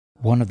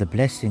One of the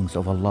blessings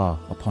of Allah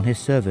upon His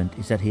servant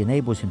is that He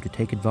enables him to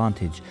take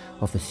advantage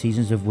of the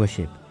seasons of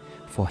worship,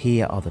 for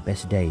here are the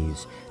best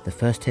days, the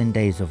first 10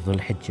 days of Dhul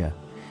Hijjah.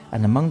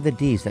 And among the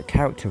deeds that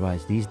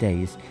characterize these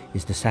days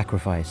is the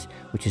sacrifice,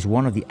 which is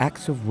one of the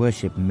acts of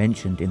worship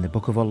mentioned in the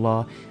Book of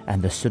Allah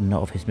and the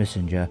Sunnah of His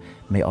Messenger,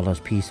 may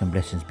Allah's peace and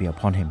blessings be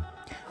upon him.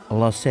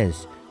 Allah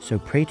says, "So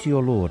pray to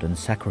your Lord and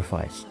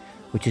sacrifice,"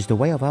 which is the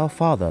way of our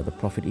father, the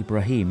Prophet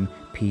Ibrahim,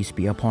 peace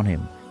be upon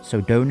him.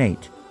 So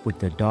donate with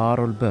the Dar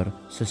al-Bir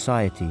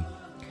Society.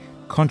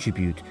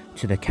 Contribute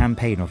to the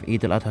campaign of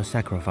Eid al-Adha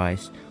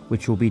sacrifice,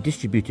 which will be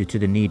distributed to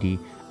the needy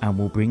and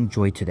will bring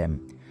joy to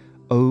them.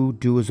 O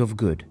doers of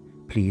good,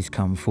 please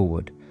come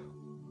forward.